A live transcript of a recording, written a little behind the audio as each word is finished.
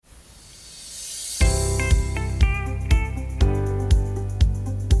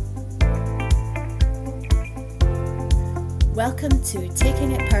Welcome to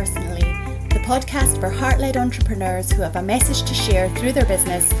Taking It Personally, the podcast for heart-led entrepreneurs who have a message to share through their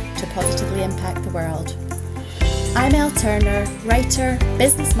business to positively impact the world. I'm Elle Turner, writer,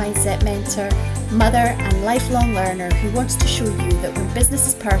 business mindset mentor, mother and lifelong learner who wants to show you that when business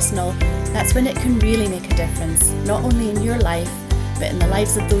is personal, that's when it can really make a difference, not only in your life, but in the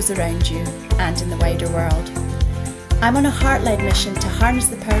lives of those around you and in the wider world. I'm on a heart-led mission to harness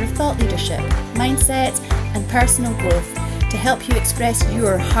the power of thought leadership, mindset and personal growth to help you express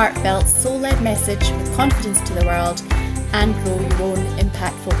your heartfelt, soul-led message with confidence to the world and grow your own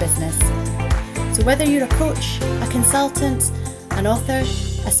impactful business. So whether you're a coach, a consultant, an author,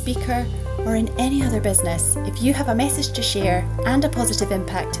 a speaker, or in any other business, if you have a message to share and a positive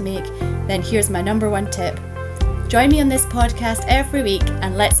impact to make, then here's my number one tip. Join me on this podcast every week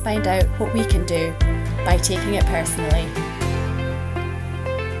and let's find out what we can do by taking it personally.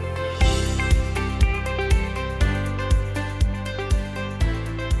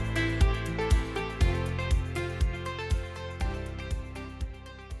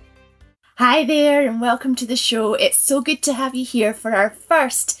 Hi there and welcome to the show. It's so good to have you here for our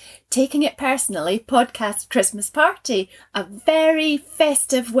first Taking It Personally podcast Christmas party. A very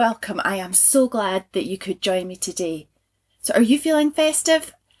festive welcome. I am so glad that you could join me today. So are you feeling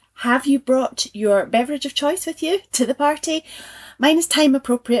festive? Have you brought your beverage of choice with you to the party? Mine is time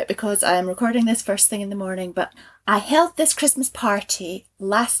appropriate because I am recording this first thing in the morning, but I held this Christmas party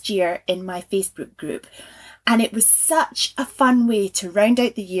last year in my Facebook group. And it was such a fun way to round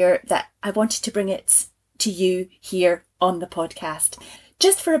out the year that I wanted to bring it to you here on the podcast.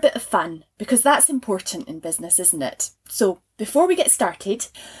 Just for a bit of fun, because that's important in business, isn't it? So before we get started,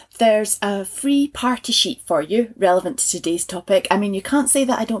 there's a free party sheet for you relevant to today's topic. I mean, you can't say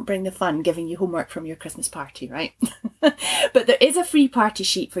that I don't bring the fun giving you homework from your Christmas party, right? But there is a free party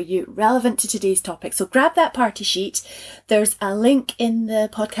sheet for you relevant to today's topic. So grab that party sheet. There's a link in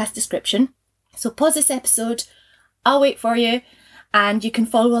the podcast description. So pause this episode, I'll wait for you, and you can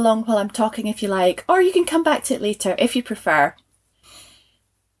follow along while I'm talking if you like, or you can come back to it later if you prefer.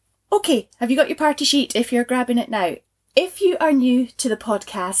 Okay, have you got your party sheet if you're grabbing it now? If you are new to the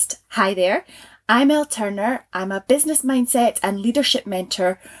podcast, hi there. I'm Elle Turner. I'm a business mindset and leadership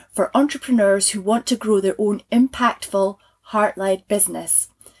mentor for entrepreneurs who want to grow their own impactful, heart-led business.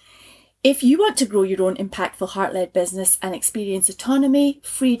 If you want to grow your own impactful heart-led business and experience autonomy,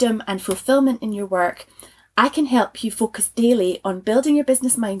 freedom and fulfillment in your work, I can help you focus daily on building your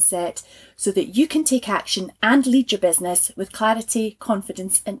business mindset so that you can take action and lead your business with clarity,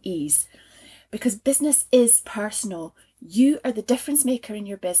 confidence and ease. Because business is personal. You are the difference maker in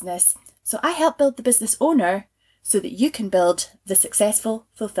your business. So I help build the business owner so that you can build the successful,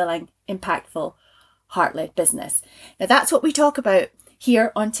 fulfilling, impactful, heart-led business. Now that's what we talk about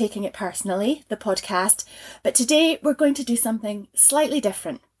here on Taking It Personally, the podcast. But today we're going to do something slightly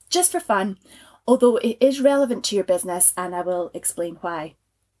different, just for fun, although it is relevant to your business and I will explain why.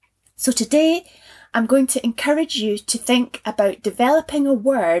 So today I'm going to encourage you to think about developing a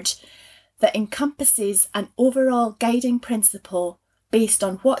word that encompasses an overall guiding principle based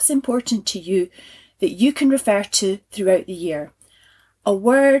on what's important to you that you can refer to throughout the year. A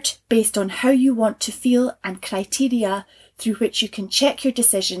word based on how you want to feel and criteria through which you can check your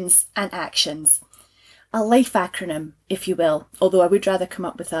decisions and actions. A life acronym, if you will, although I would rather come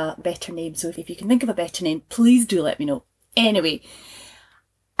up with a better name. So if you can think of a better name, please do let me know. Anyway,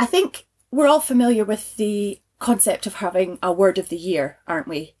 I think we're all familiar with the concept of having a word of the year, aren't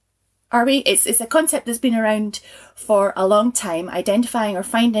we? Are we? It's a concept that's been around for a long time, identifying or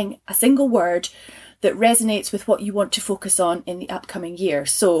finding a single word that resonates with what you want to focus on in the upcoming year.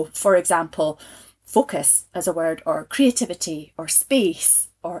 So, for example, focus as a word, or creativity, or space,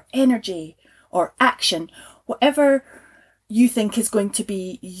 or energy, or action, whatever you think is going to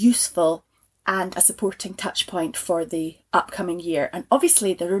be useful and a supporting touch point for the upcoming year. And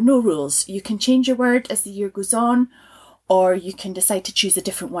obviously there are no rules. You can change your word as the year goes on, or you can decide to choose a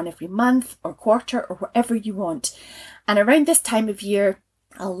different one every month or quarter or whatever you want. And around this time of year,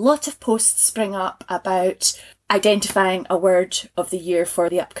 a lot of posts spring up about identifying a word of the year for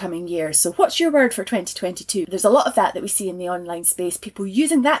the upcoming year. So what's your word for 2022? There's a lot of that we see in the online space, people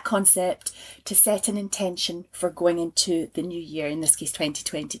using that concept to set an intention for going into the new year, in this case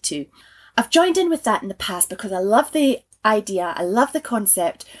 2022. I've joined in with that in the past because I love the idea, I love the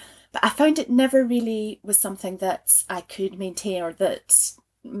concept, but I found it never really was something that I could maintain or that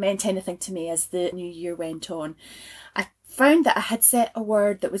meant anything to me as the new year went on. I found that I had set a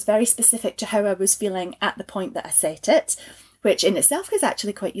word that was very specific to how I was feeling at the point that I set it, which in itself is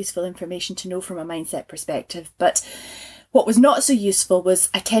actually quite useful information to know from a mindset perspective. But what was not so useful was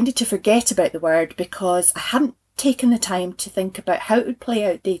I tended to forget about the word because I hadn't taken the time to think about how it would play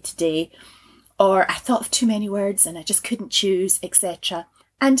out day to day, or I thought of too many words and I just couldn't choose, etc.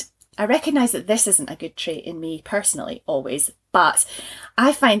 And I recognise that this isn't a good trait in me personally, always, but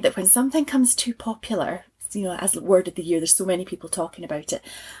I find that when something comes too popular, as the word of the year, there's so many people talking about it,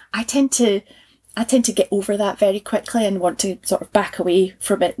 I tend to get over that very quickly and want to sort of back away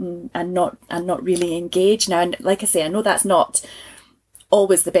from it and not really engage. Now, and like I say, I know that's not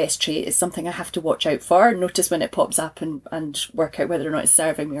always the best trait. It's something I have to watch out for, notice when it pops up and work out whether or not it's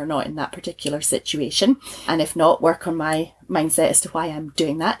serving me or not in that particular situation. And if not, work on my mindset as to why I'm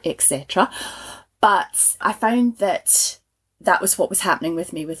doing that, etc. But I found that was what was happening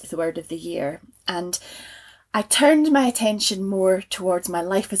with me with the word of the year. And I turned my attention more towards my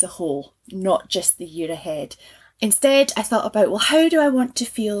life as a whole, not just the year ahead. Instead, I thought about, well, how do I want to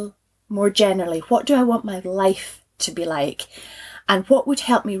feel more generally? What do I want my life to be like? And what would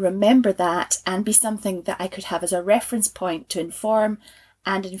help me remember that and be something that I could have as a reference point to inform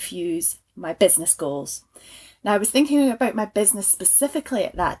and infuse my business goals? Now, I was thinking about my business specifically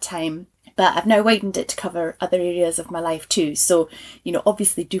at that time, but I've now widened it to cover other areas of my life too. So,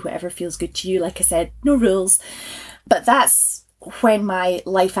 obviously do whatever feels good to you. Like I said, no rules. But that's when my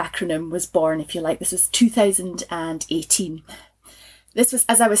life acronym was born, if you like. This was 2018. This was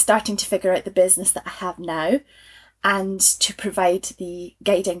as I was starting to figure out the business that I have now and to provide the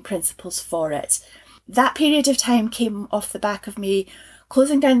guiding principles for it. That period of time came off the back of me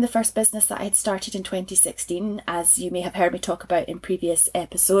closing down the first business that I had started in 2016, as you may have heard me talk about in previous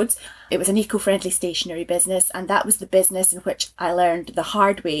episodes. It was an eco-friendly stationery business, and that was the business in which I learned the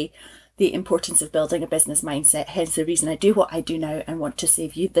hard way the importance of building a business mindset, hence the reason I do what I do now and want to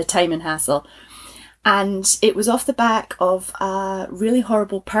save you the time and hassle. And it was off the back of a really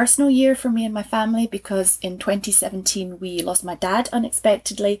horrible personal year for me and my family, because in 2017 we lost my dad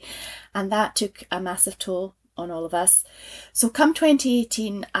unexpectedly, and that took a massive toll on all of us. So come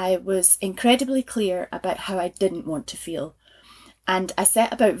 2018, I was incredibly clear about how I didn't want to feel. And I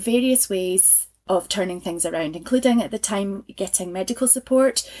set about various ways of turning things around, including at the time getting medical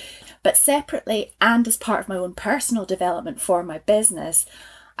support, but separately and as part of my own personal development for my business,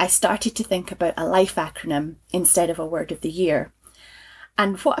 I started to think about a life acronym instead of a word of the year.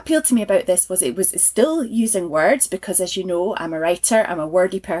 And what appealed to me about this was it was still using words, because as you know, I'm a writer, I'm a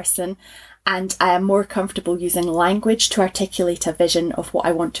wordy person, and I am more comfortable using language to articulate a vision of what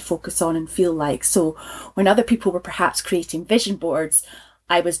I want to focus on and feel like. So when other people were perhaps creating vision boards,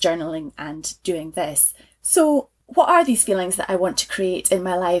 I was journaling and doing this. So what are these feelings that I want to create in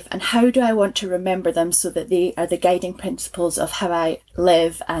my life, and how do I want to remember them so that they are the guiding principles of how I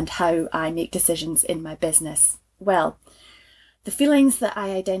live and how I make decisions in my business? Well, the feelings that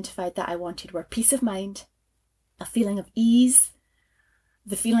I identified that I wanted were peace of mind, a feeling of ease,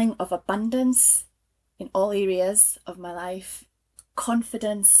 the feeling of abundance in all areas of my life,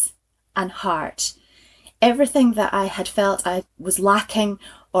 confidence and heart. Everything that I had felt I was lacking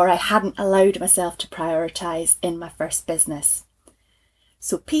or I hadn't allowed myself to prioritise in my first business.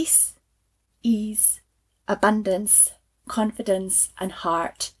 So peace, ease, abundance, confidence and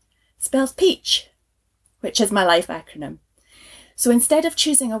heart spells peach, which is my life acronym. So instead of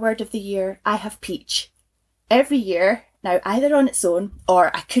choosing a word of the year, I have peach. Every year, now either on its own,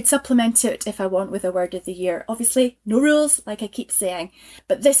 or I could supplement it if I want with a word of the year. Obviously, no rules, like I keep saying,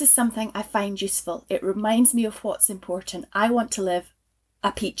 but this is something I find useful. It reminds me of what's important. I want to live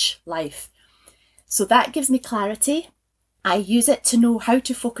a peach life. So that gives me clarity. I use it to know how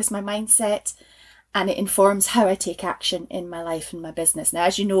to focus my mindset, and it informs how I take action in my life and my business. Now,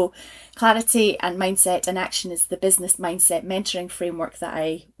 as you know, clarity and mindset and action is the business mindset mentoring framework that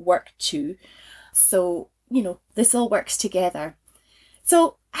I work to. So, this all works together.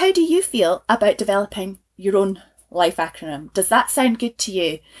 So how do you feel about developing your own life acronym? Does that sound good to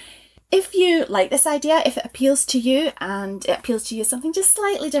you? If you like this idea, if it appeals to you, and it appeals to you as something just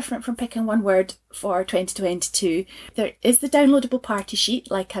slightly different from picking one word for 2022, there is the downloadable party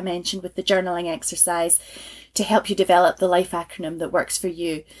sheet, like I mentioned, with the journaling exercise to help you develop the life acronym that works for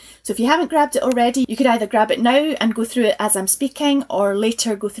you. So if you haven't grabbed it already, you could either grab it now and go through it as I'm speaking, or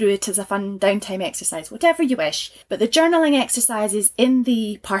later go through it as a fun downtime exercise, whatever you wish. But the journaling exercises in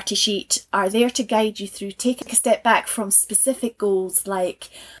the party sheet are there to guide you through taking a step back from specific goals like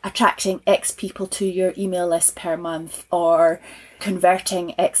attracting X people to your email list per month, or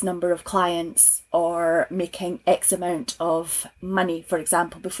converting X number of clients, or making X amount of money, for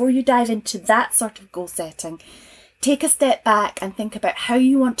example. Before you dive into that sort of goal setting, take a step back and think about how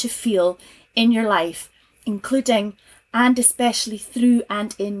you want to feel in your life, including and especially through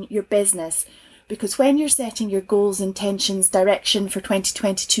and in your business. Because when you're setting your goals, intentions, direction for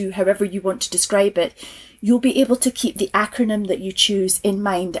 2022, however you want to describe it, you'll be able to keep the acronym that you choose in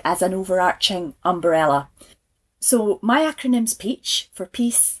mind as an overarching umbrella. So my acronym's PEACH, for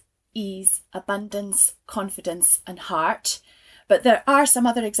peace, ease, abundance, confidence and heart. But there are some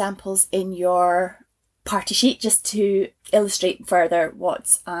other examples in your party sheet just to illustrate further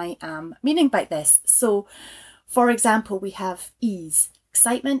what I am meaning by this. So, for example, we have ease,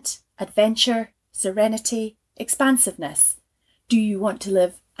 excitement, adventure, serenity, expansiveness. Do you want to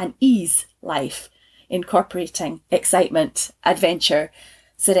live an ease life, incorporating excitement, adventure,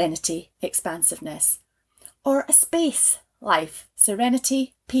 serenity, expansiveness? Or a space life,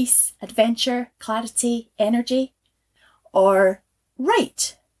 serenity, peace, adventure, clarity, energy? Or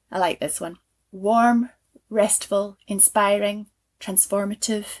right, I like this one, warm, restful, inspiring,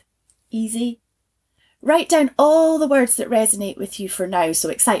 transformative, easy. Write down all the words that resonate with you for now. So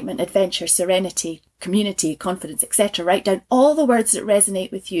excitement, adventure, serenity, community, confidence, etc. Write down all the words that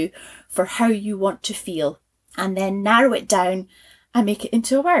resonate with you for how you want to feel, and then narrow it down and make it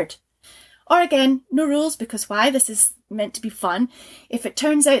into a word. Or again, no rules, because why? This is meant to be fun. If it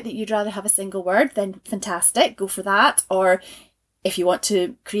turns out that you'd rather have a single word, then fantastic, go for that. Or if you want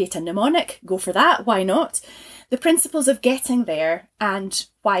to create a mnemonic, go for that, why not? The principles of getting there and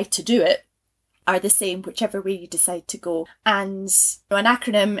why to do it are the same whichever way you decide to go. And an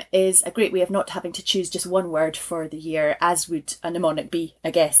acronym is a great way of not having to choose just one word for the year, as would a mnemonic be,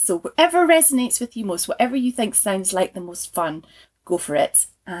 I guess. So whatever resonates with you most, whatever you think sounds like the most fun, go for it.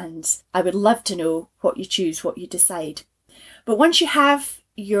 And I would love to know what you choose, what you decide. But once you have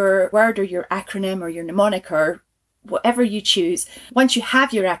your word or your acronym or your mnemonic or whatever you choose, once you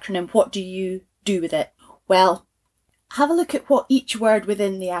have your acronym, what do you do with it? Well, have a look at what each word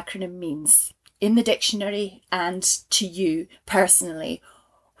within the acronym means in the dictionary and to you personally.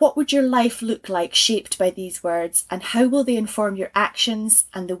 What would your life look like shaped by these words, and how will they inform your actions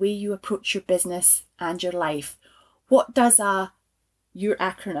and the way you approach your business and your life? What does your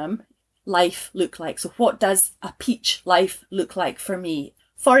acronym life look like? So what does a peach life look like for me?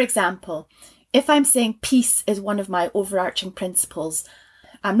 For example, if I'm saying peace is one of my overarching principles,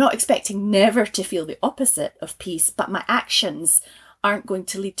 I'm not expecting never to feel the opposite of peace, but my actions aren't going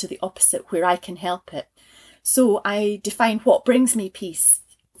to lead to the opposite where I can help it. So I define what brings me peace.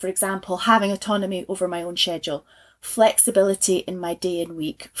 For example, having autonomy over my own schedule, flexibility in my day and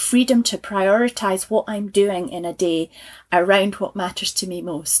week, freedom to prioritise what I'm doing in a day around what matters to me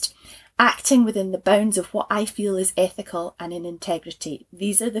most, acting within the bounds of what I feel is ethical and in integrity.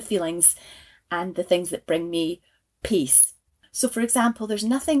 These are the feelings and the things that bring me peace. So for example, there's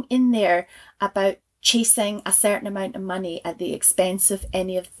nothing in there about chasing a certain amount of money at the expense of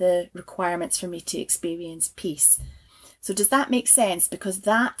any of the requirements for me to experience peace. So does that make sense? Because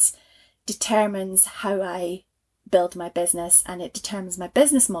that determines how I build my business, and it determines my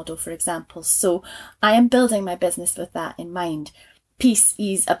business model, for example. So I am building my business with that in mind. Peace,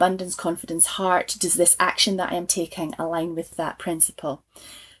 ease, abundance, confidence, heart. Does this action that I am taking align with that principle?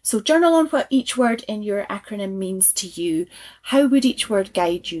 So journal on what each word in your acronym means to you. How would each word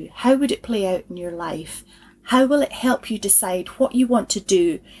guide you? How would it play out in your life? How will it help you decide what you want to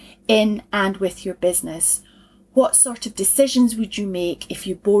do in and with your business? What sort of decisions would you make if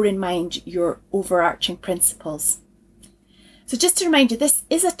you bore in mind your overarching principles? So just to remind you, this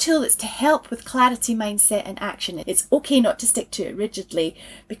is a tool that's to help with clarity, mindset and action. It's okay not to stick to it rigidly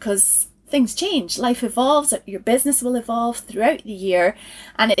because things change, life evolves, your business will evolve throughout the year,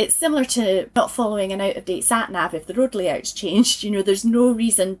 and it's similar to not following an out-of-date sat-nav. If the road layout's changed, there's no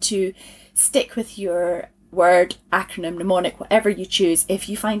reason to stick with your word, acronym, mnemonic, whatever you choose, if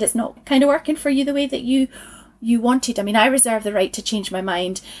you find it's not kind of working for you the way that you wanted. I mean, I reserve the right to change my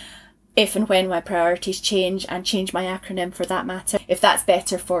mind if and when my priorities change, and change my acronym for that matter, if that's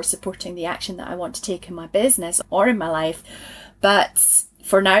better for supporting the action that I want to take in my business or in my life. But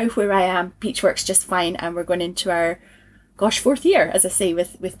for now, where I am, Peach works just fine, and we're going into our, fourth year, as I say,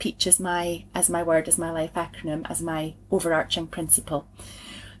 with Peach as my word, as my life acronym, as my overarching principle.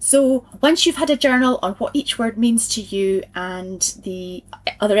 So once you've had a journal on what each word means to you and the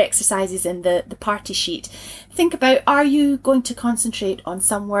other exercises in the party sheet, think about, are you going to concentrate on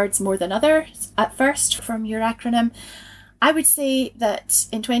some words more than others at first from your acronym? I would say that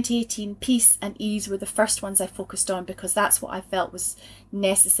in 2018, peace and ease were the first ones I focused on, because that's what I felt was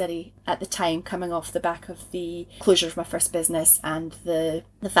necessary at the time, coming off the back of the closure of my first business and the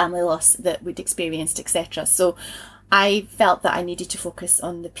family loss that we'd experienced, etc. So I felt that I needed to focus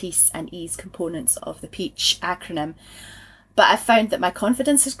on the peace and ease components of the Peach acronym. But I found that my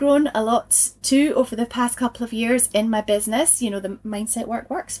confidence has grown a lot too over the past couple of years in my business. The mindset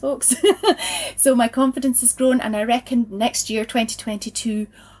works, folks. So my confidence has grown, and I reckon next year, 2022,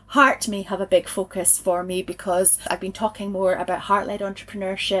 Heart may have a big focus for me because I've been talking more about heart-led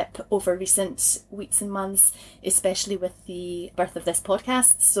entrepreneurship over recent weeks and months, especially with the birth of this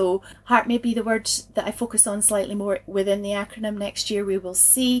podcast. So heart may be the word that I focus on slightly more within the acronym next year. We will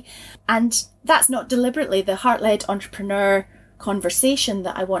see. And that's not deliberately the heart-led entrepreneur conversation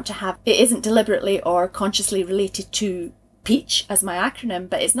that I want to have. It isn't deliberately or consciously related to PEACH as my acronym,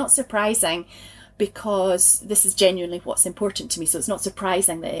 but it's not surprising because this is genuinely what's important to me. So it's not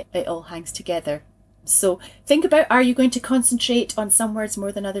surprising that it all hangs together. So think about, are you going to concentrate on some words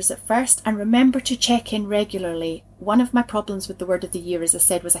more than others at first? And remember to check in regularly. One of my problems with the word of the year, as I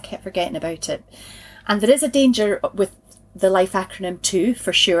said, was I kept forgetting about it. And there is a danger with the LIFE acronym too,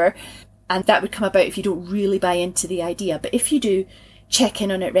 for sure. And that would come about if you don't really buy into the idea. But if you do, check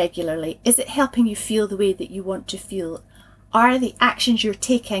in on it regularly. Is it helping you feel the way that you want to feel? Are the actions you're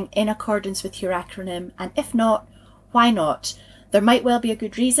taking in accordance with your acronym? And if not, why not? There might well be a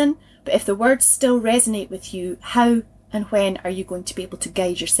good reason, but if the words still resonate with you, how and when are you going to be able to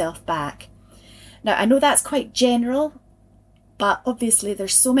guide yourself back? Now, I know that's quite general, but obviously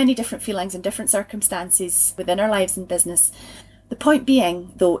there's so many different feelings and different circumstances within our lives and business. The point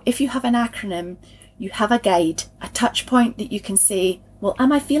being, though, if you have an acronym, you have a guide, a touch point that you can say, well,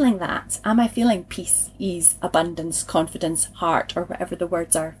 am I feeling that? Am I feeling peace, ease, abundance, confidence, heart, or whatever the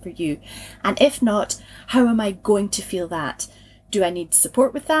words are for you? And if not, how am I going to feel that? Do I need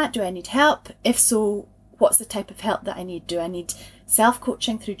support with that? Do I need help? If so, what's the type of help that I need? Do I need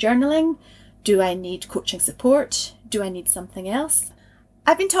self-coaching through journaling? Do I need coaching support? Do I need something else?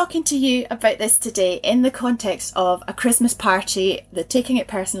 I've been talking to you about this today in the context of a Christmas party, the Taking It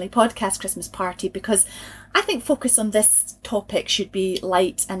Personally podcast Christmas party, because I think focus on this topic should be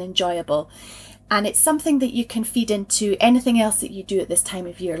light and enjoyable. And it's something that you can feed into anything else that you do at this time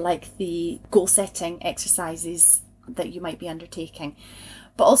of year, like the goal setting exercises that you might be undertaking.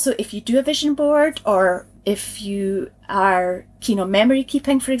 But also if you do a vision board, or if you are keen on memory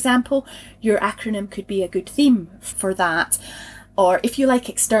keeping, for example, your acronym could be a good theme for that. Or if you like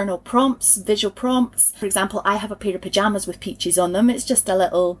external prompts, visual prompts. For example, I have a pair of pajamas with peaches on them. It's just a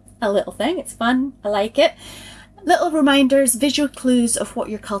little thing. It's fun. I like it. Little reminders, visual clues of what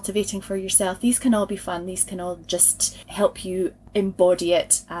you're cultivating for yourself. These can all be fun. These can all just help you embody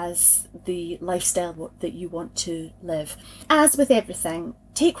it as the lifestyle that you want to live. As with everything,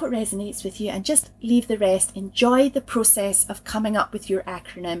 take what resonates with you and just leave the rest. Enjoy the process of coming up with your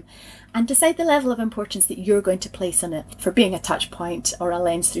acronym and decide the level of importance that you're going to place on it for being a touch point or a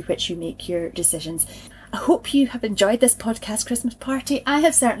lens through which you make your decisions. I hope you have enjoyed this podcast Christmas party. I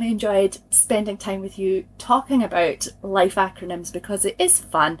have certainly enjoyed spending time with you talking about life acronyms because it is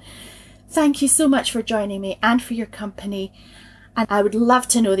fun. Thank you so much for joining me and for your company. And I would love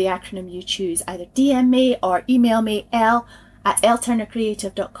to know the acronym you choose. Either DM me or email me,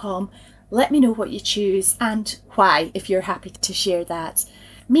 l@lturnercreative.com. Let me know what you choose and why, if you're happy to share that.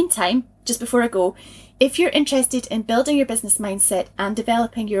 Meantime, just before I go, if you're interested in building your business mindset and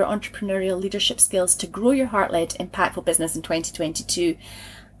developing your entrepreneurial leadership skills to grow your heart-led, impactful business in 2022,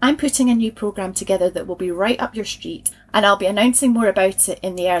 I'm putting a new programme together that will be right up your street, and I'll be announcing more about it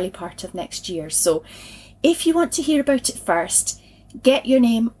in the early part of next year. So if you want to hear about it first, get your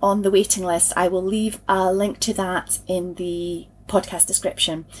name on the waiting list. I will leave a link to that in the podcast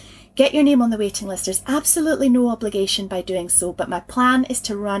description. Get your name on the waiting list. There's absolutely no obligation by doing so, but my plan is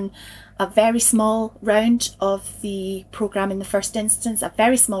to run a very small round of the programme in the first instance, a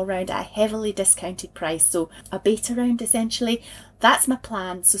very small round at a heavily discounted price, so a beta round essentially. That's my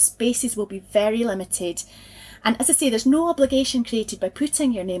plan, so spaces will be very limited. And as I say, there's no obligation created by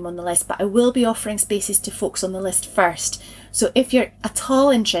putting your name on the list, but I will be offering spaces to folks on the list first. So if you're at all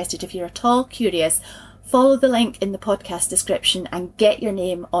interested, if you're at all curious, follow the link in the podcast description and get your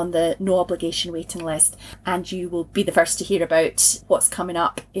name on the no obligation waiting list, and you will be the first to hear about what's coming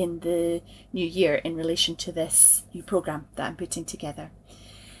up in the new year in relation to this new programme that I'm putting together.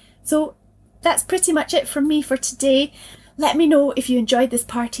 So that's pretty much it from me for today. Let me know if you enjoyed this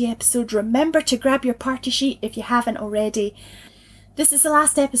party episode. Remember to grab your party sheet if you haven't already. This is the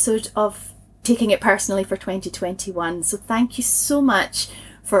last episode of Taking It Personally for 2021, so thank you so much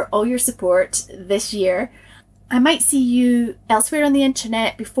for all your support this year. I might see you elsewhere on the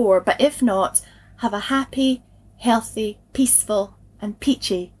internet before, but if not, have a happy, healthy, peaceful and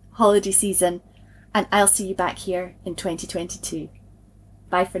peachy holiday season, and I'll see you back here in 2022.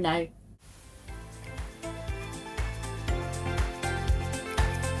 Bye for now.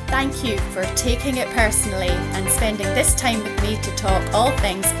 Thank you for taking it personally and spending this time with me to talk all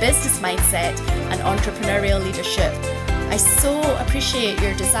things business mindset and entrepreneurial leadership. I so appreciate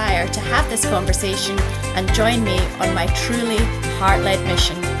your desire to have this conversation and join me on my truly heart-led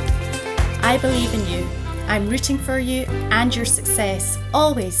mission. I believe in you. I'm rooting for you and your success,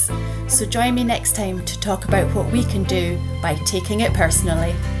 always. So join me next time to talk about what we can do by taking it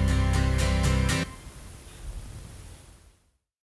personally.